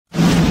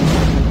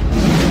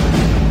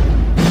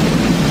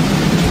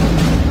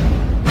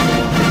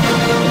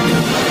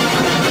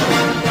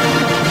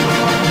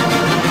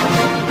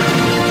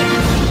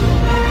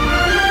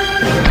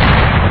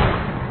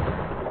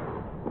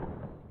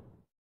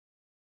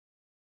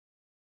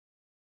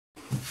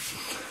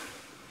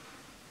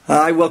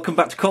Hi, welcome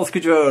back to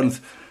Kolsky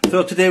Drones.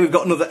 So today we've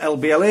got another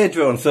Lbla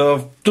drone. So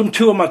I've done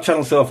two on my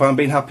channel so far and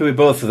been happy with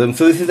both of them.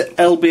 So this is the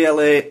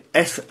Lbla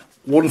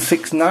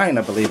S169,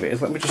 I believe it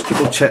is. Let me just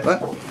double check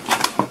that.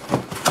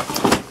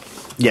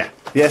 Yeah,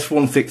 the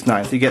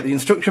S169. So you get the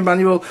instruction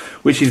manual,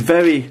 which is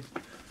very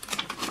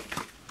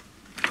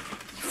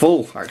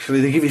full actually.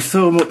 They give you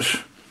so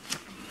much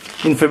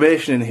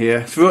information in here.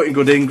 It's wrote in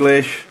good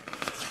English.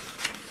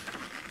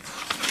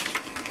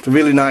 It's a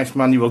really nice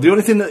manual. The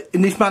only thing that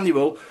in this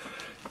manual,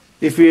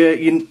 if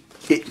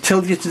it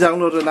tells you to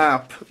download an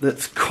app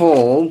that's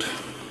called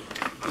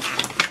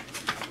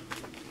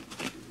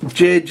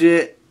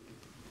JJC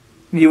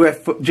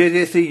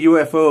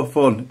UFO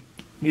Fun.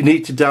 You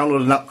need to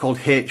download an app called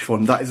H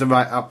Fun. That is the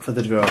right app for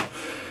the drone.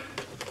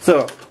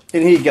 So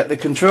in here you get the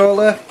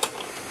controller,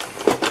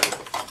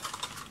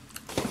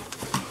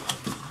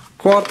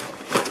 quad,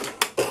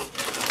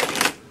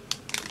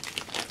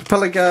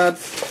 propeller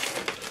guards,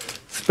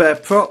 spare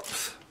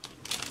props,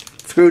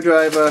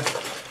 screwdriver,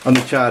 and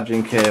the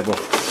charging cable.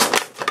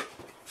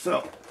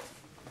 So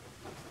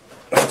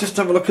let's just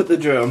have a look at the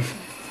drone.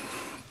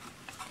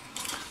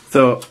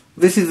 So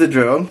this is the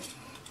drone.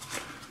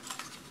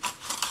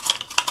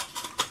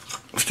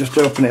 Let's just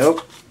open it up.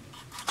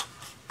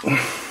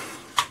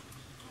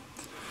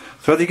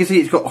 So as you can see,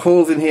 it's got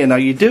holes in here. Now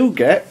you do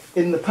get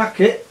in the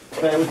packet,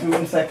 bear with me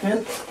 1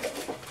 second,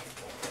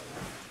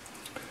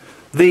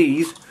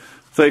 these.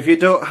 So if you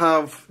don't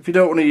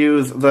want to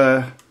use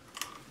the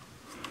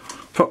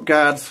prop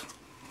guards,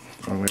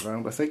 wrong way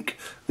around I think,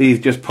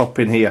 these just pop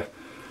in here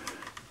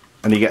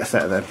and you get a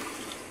set of them.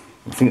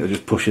 I think it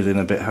just pushes in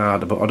a bit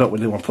harder, but I don't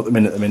really want to put them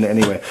in at the minute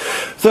anyway.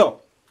 So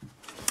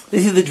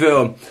this is the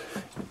drone.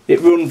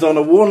 It runs on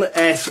a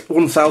 1S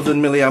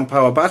 1000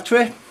 mAh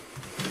battery.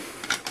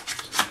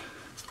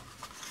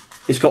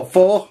 It's got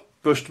 4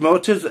 brushed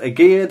motors that are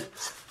geared,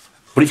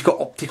 but it's got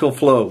optical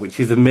flow, which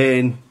is the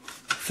main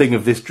thing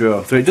of this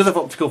drone. So it does have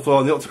optical flow,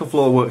 and the optical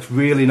flow works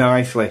really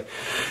nicely.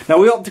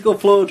 Now with optical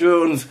flow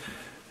drones,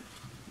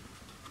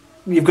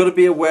 you've got to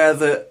be aware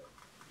that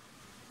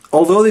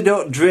although they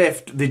don't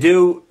drift,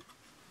 you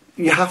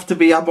have to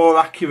be more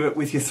accurate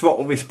with your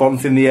throttle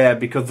response in the air,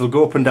 because they'll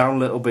go up and down a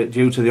little bit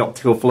due to the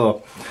optical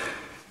flow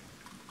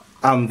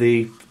and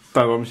the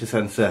barometer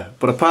sensor.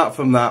 But apart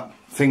from that,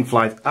 thing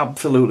flies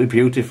absolutely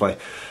beautifully.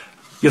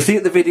 You'll see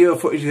it the video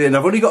footage in.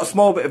 I've only got a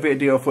small bit of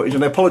video footage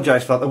and I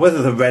apologise for that. The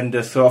weather's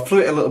horrendous, so I flew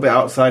it a little bit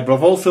outside, but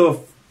I've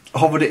also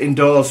hovered it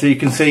indoors so you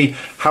can see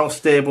how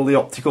stable the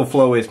optical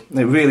flow is.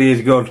 It really is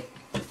good.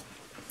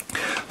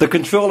 The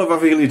controller I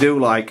really do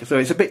like, so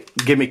it's a bit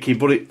gimmicky,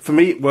 but for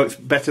me it works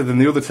better than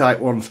the other type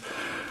ones.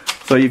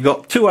 So you've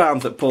got 2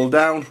 arms that pull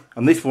down,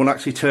 and this one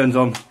actually turns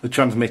on the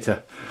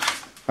transmitter,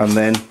 and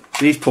then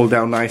these pull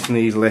down nice and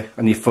easily,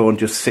 and your phone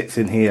just sits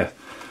in here,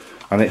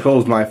 and it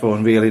holds my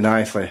phone really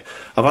nicely.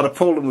 I've had a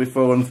problem with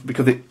phones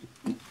because the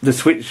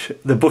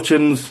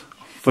buttons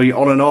for your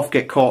on and off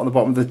get caught on the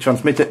bottom of the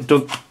transmitter. It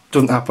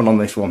doesn't happen on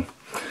this one.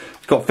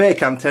 It's got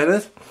fake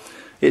antennas,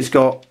 it's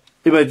got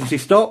emergency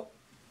stop,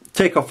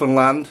 take off and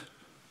land,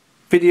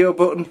 video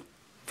button,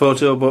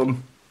 photo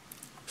button,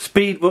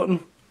 speed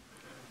button,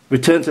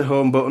 return to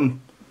home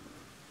button,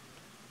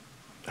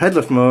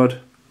 headless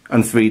mode,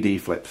 and 3D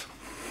flips.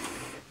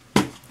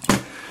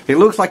 It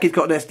looks like it's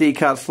got an SD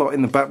card slot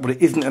in the back, but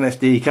it isn't an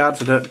SD card,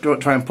 so don't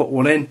try and put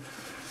one in.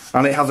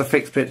 And it has a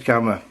fixed pitch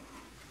camera.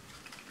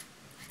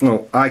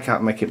 Well, I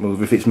can't make it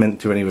move if it's meant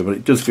to anyway, but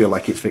it does feel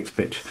like it's fixed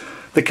pitch.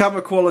 The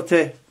camera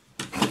quality,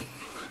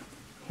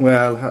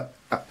 well,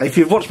 if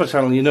you've watched my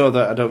channel you know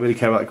that I don't really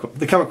care about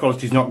the camera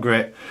quality. Is not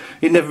great.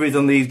 It never is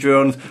on these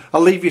drones.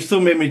 I'll leave you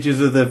some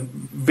images of the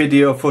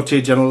video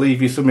footage, and I'll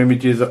leave you some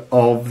images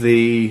of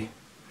the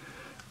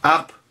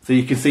app so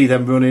you can see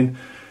them running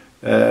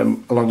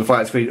along the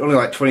flight screen. Only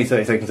like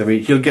 20-30 seconds of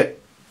each. You'll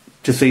get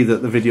to see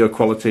that the video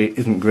quality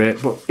isn't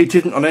great, but it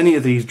isn't on any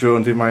of these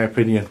drones in my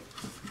opinion.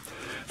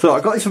 So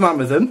I got this from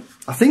Amazon.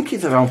 I think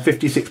it's around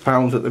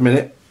 £56 at the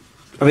minute,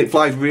 and it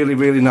flies really,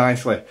 really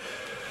nicely.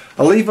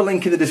 I'll leave a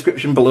link in the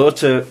description below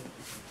to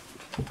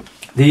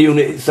the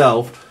unit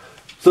itself.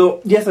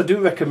 So yes, I do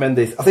recommend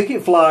this. I think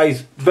it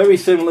flies very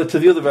similar to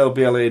the other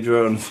Lbla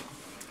drones.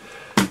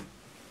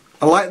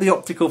 I like the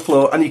optical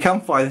flow, and you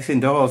can fly this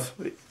indoors.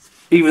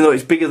 Even though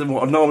it's bigger than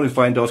what I normally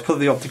fly indoors, because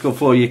of the optical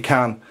flow you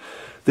can.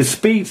 The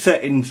speed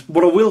settings,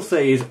 what I will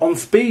say is on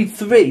speed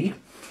 3,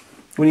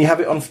 when you have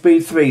it on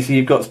speed 3, so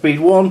you've got speed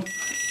 1,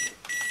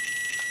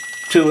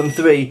 2 and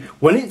 3,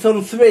 when it's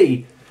on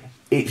 3,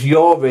 it's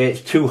yaw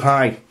rate's too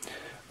high.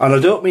 And I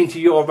don't mean to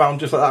yaw around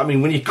just like that, I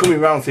mean when you're coming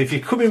round, so if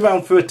you're coming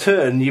round for a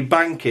turn, you're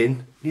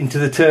banking into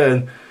the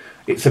turn,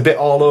 it's a bit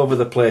all over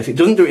the place. It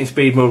doesn't do it in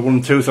speed mode 1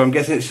 and 2, so I'm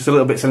guessing it's just a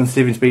little bit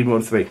sensitive in speed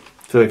mode 3.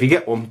 So if you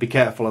get one, be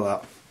careful of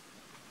that.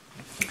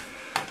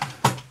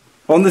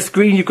 On the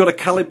screen you've got a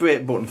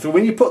calibrate button, so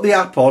when you put the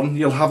app on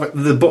you'll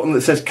have the button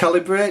that says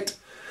calibrate.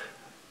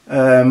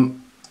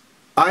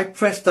 I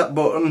pressed that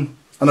button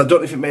and I don't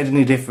know if it made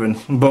any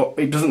difference, but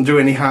it doesn't do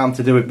any harm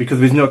to do it because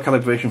there's no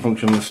calibration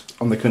function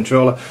on the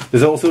controller.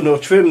 There's also no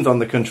trims on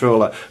the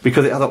controller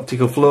because it has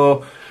optical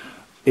flow.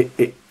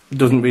 it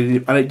doesn't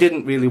really, and it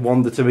didn't really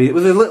wander to me. It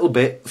was a little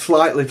bit,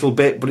 slight little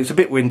bit, but it's a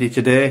bit windy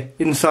today.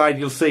 Inside,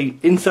 you'll see,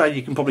 inside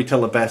you can probably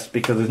tell the best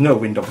because there's no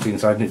wind obviously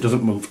inside and it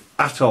doesn't move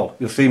at all.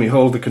 You'll see me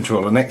hold the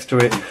controller next to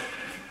it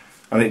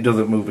and it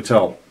doesn't move at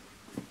all.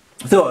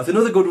 So it's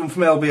another good one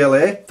from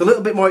Lbla. It's a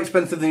little bit more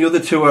expensive than the other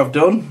two I've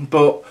done,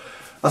 but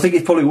I think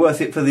it's probably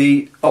worth it for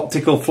the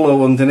optical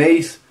flow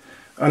underneath,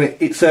 and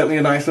it's certainly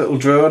a nice little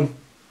drone.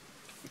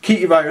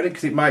 Keep your eye on it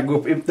because it might go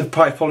up, the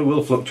price probably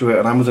will fluctuate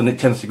on Amazon, it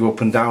tends to go up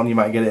and down, you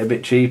might get it a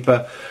bit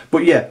cheaper.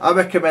 But yeah, I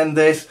recommend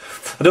this.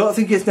 I don't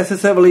think it's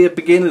necessarily a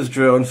beginner's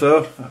drone,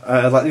 so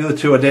like the other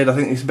two I did, I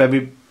think it's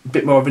maybe a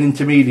bit more of an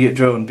intermediate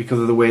drone because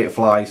of the way it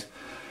flies,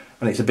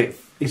 and it's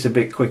a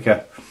bit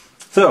quicker.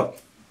 So,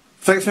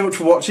 thanks very much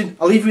for watching.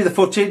 I'll leave you the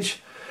footage.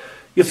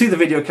 You'll see the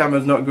video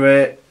camera's not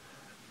great,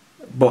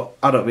 but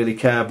I don't really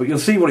care, but you'll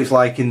see what it's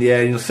like in the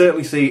air, and you'll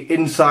certainly see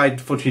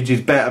inside footage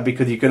is better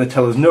because you're going to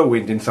tell there's no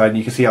wind inside and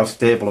you can see how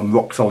stable and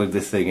rock solid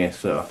this thing is.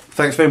 So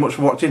thanks very much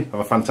for watching,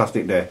 have a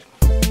fantastic day.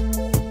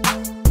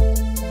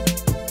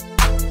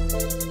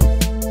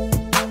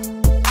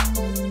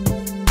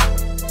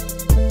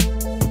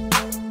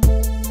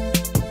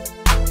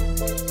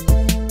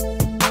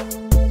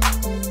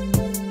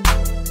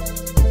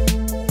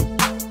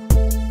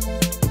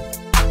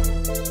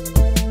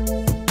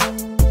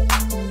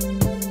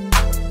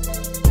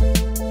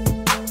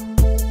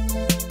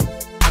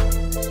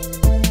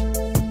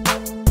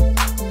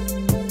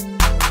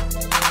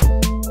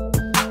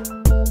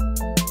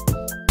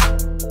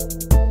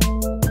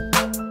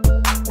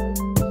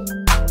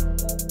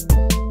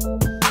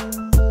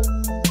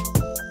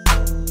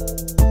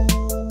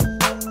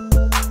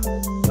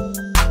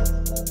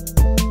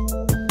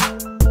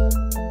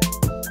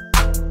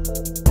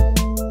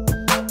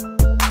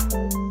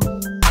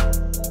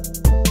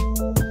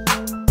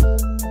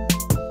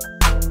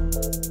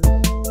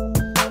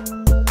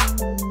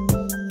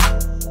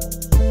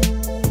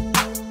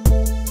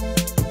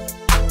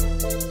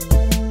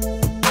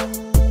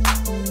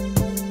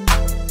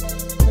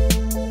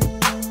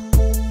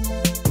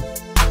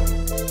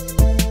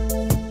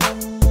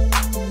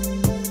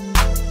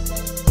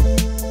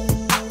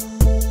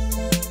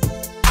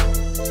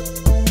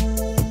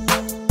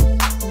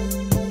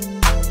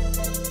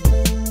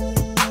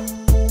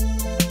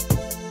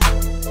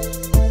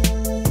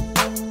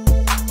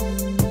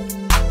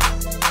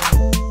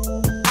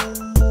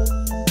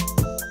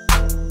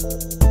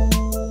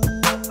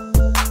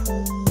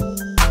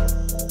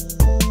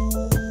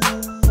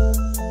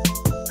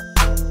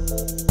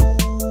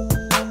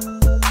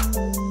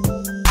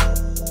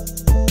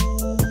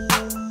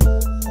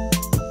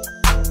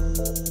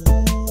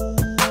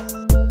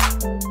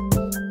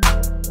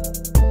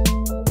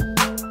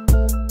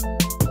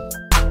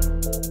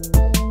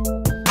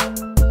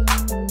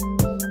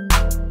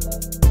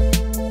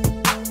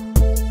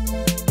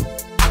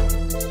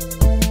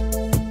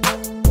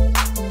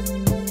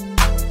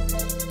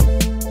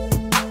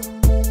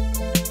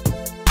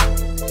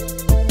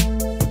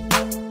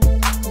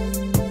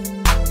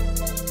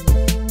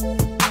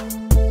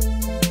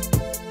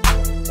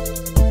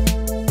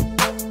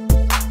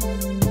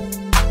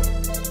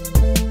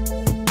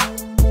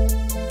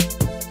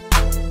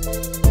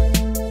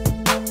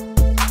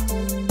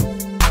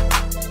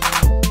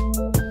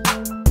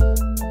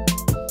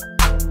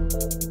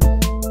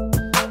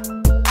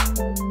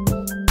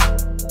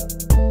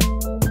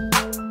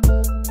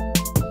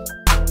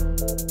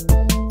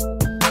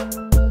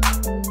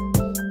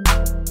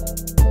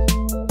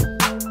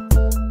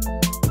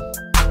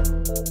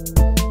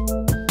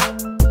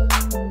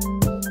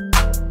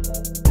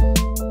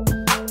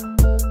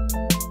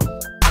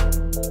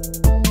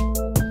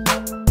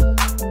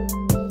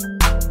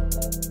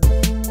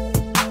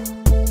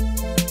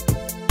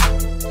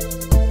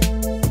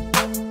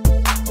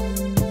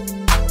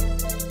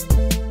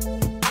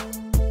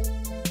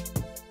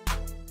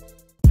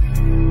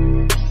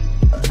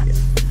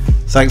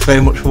 Thanks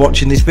very much for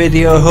watching this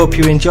video. Hope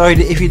you enjoyed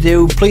it. If you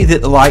do, please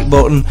hit the like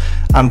button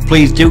and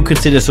please do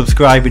consider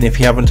subscribing if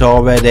you haven't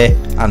already,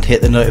 and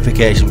hit the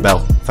notification bell.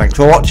 Thanks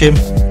for watching.